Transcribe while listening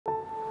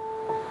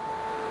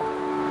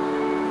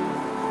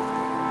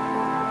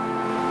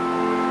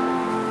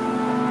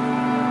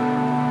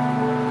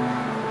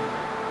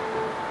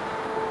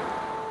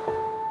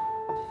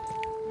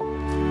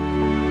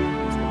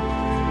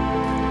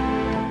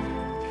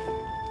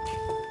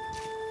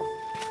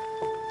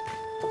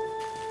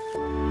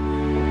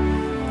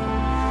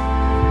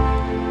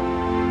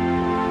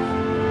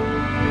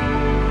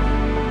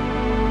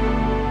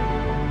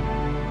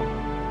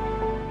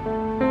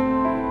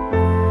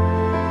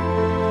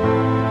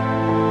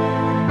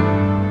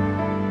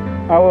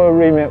Our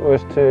remit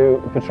was to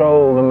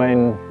patrol the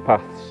main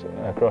paths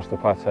across the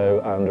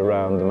plateau and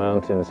around the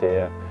mountains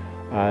here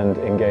and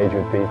engage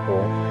with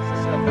people.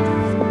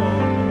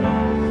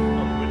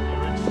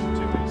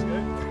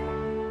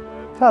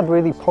 I've had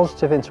really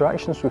positive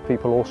interactions with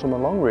people all summer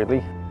long,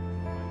 really.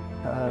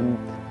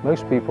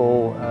 Most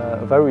people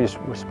are very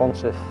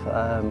responsive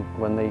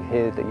when they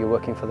hear that you're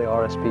working for the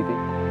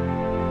RSPB.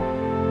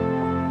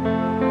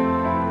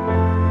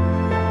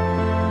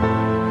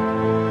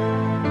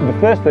 The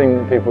first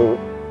thing people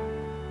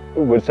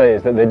would say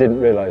is that they didn't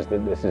realise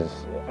that this is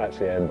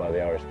actually owned by the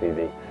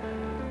RSPB.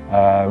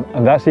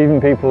 And that's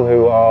even people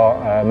who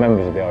are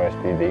members of the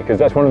RSPB, because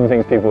that's one of the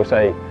things people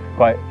say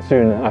quite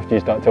soon after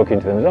you start talking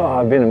to them is, oh,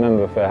 I've been a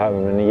member for however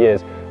many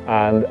years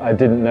and I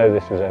didn't know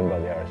this was owned by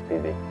the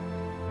RSPB.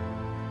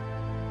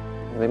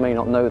 They may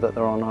not know that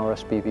they're on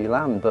RSPB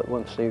land, but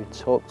once you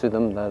talk to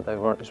them, they're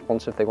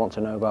responsive. They want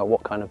to know about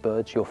what kind of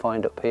birds you'll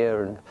find up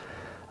here and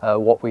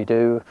what we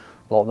do.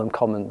 A lot of them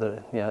comment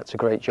that, yeah, it's a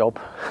great job,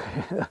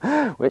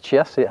 which,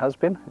 yes, it has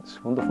been.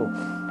 It's wonderful.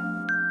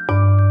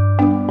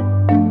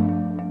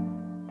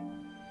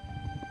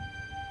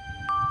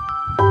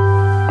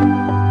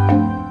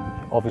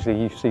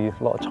 Obviously, you see a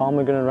lot of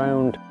ptarmigan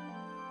around.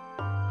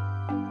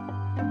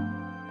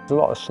 There's a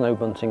lot of snow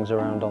buntings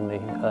around on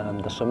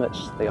the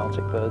summits, the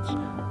Arctic birds.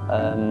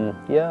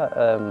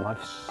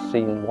 I've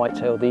seen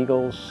white-tailed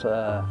eagles,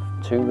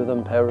 two of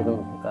them, pair of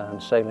them,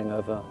 sailing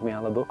over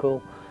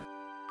Mialabuckle.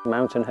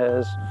 Mountain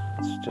hares,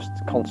 it's just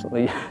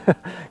constantly,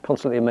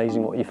 constantly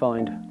amazing what you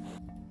find.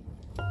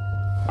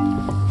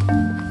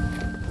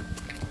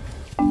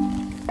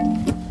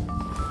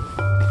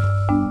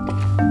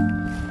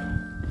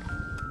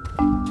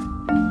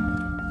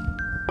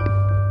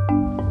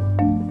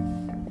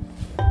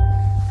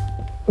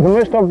 The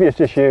most obvious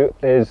issue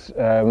is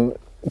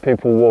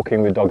people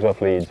walking with dogs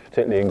off leads,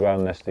 particularly in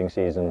ground nesting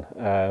season.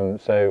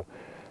 So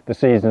the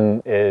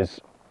season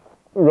is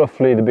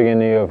roughly the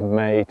beginning of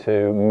May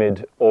to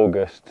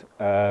mid-August,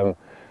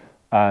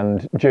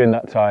 and during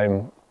that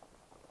time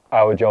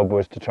our job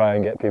was to try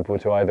and get people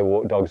to either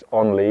walk dogs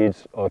on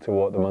leads or to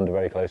walk them under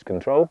very close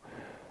control.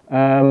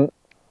 And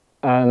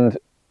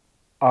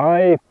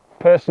I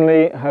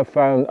personally have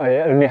found, I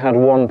only had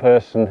one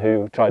person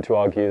who tried to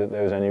argue that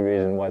there was any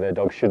reason why their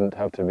dog shouldn't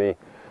have to be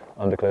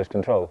under close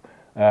control.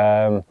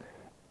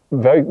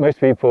 Most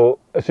people,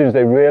 as soon as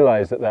they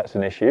realise that that's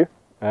an issue,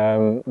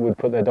 would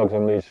put their dogs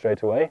on leads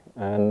straight away,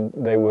 and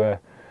they were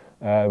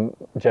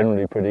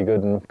generally pretty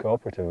good and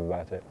cooperative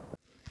about it.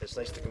 It's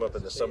nice to come up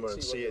in the summer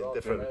and see it in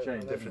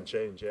different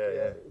change.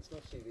 Yeah. It's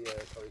not see the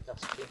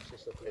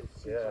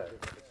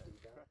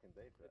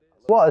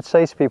What I'd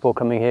say to people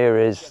coming here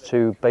is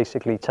to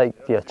basically take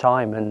your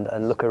time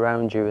and look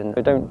around you, and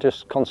don't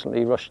just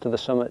constantly rush to the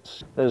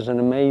summits. There's an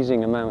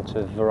amazing amount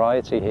of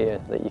variety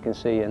here that you can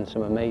see in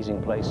some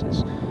amazing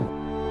places.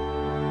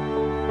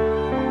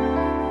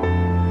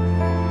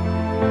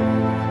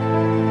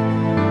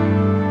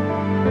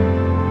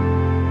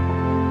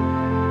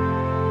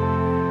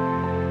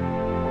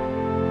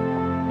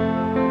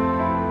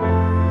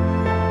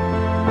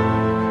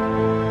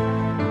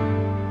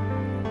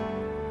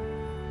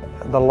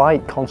 The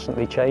light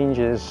constantly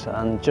changes,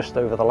 and just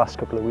over the last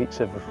couple of weeks,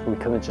 if we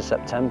come into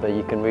September,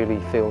 you can really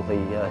feel the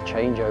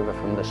changeover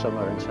from the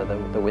summer into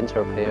the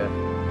winter up here.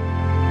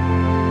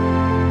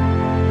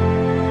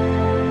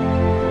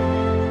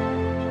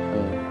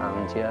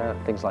 And yeah,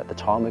 things like the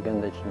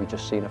ptarmigan, that we've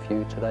just seen a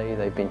few today,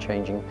 they've been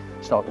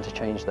starting to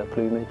change their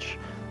plumage,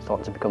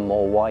 starting to become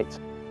more white.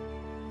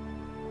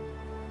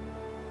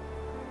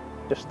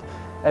 Just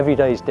every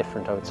day is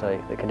different, I would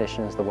say, the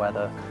conditions, the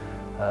weather.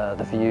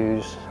 The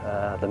views,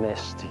 the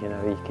mist, you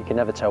know, you can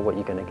never tell what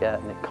you're going to get,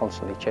 and it's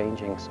constantly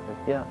changing, so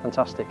yeah,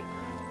 fantastic.